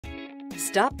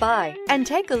Stop by and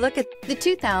take a look at the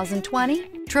 2020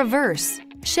 Traverse.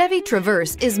 Chevy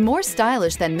Traverse is more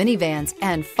stylish than minivans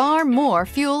and far more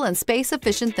fuel and space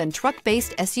efficient than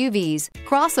truck-based SUVs.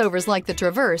 Crossovers like the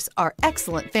Traverse are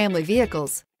excellent family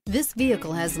vehicles. This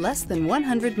vehicle has less than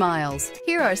 100 miles.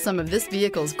 Here are some of this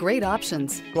vehicle's great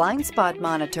options: blind spot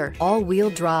monitor,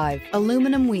 all-wheel drive,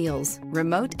 aluminum wheels,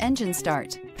 remote engine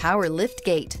start, power lift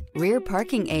gate, rear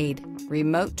parking aid,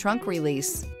 remote trunk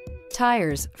release,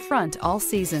 tires front all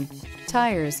season,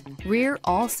 tires rear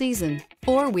all season,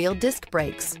 four-wheel disc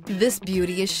brakes. This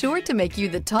beauty is sure to make you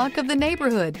the talk of the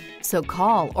neighborhood. So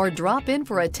call or drop in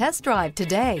for a test drive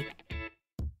today.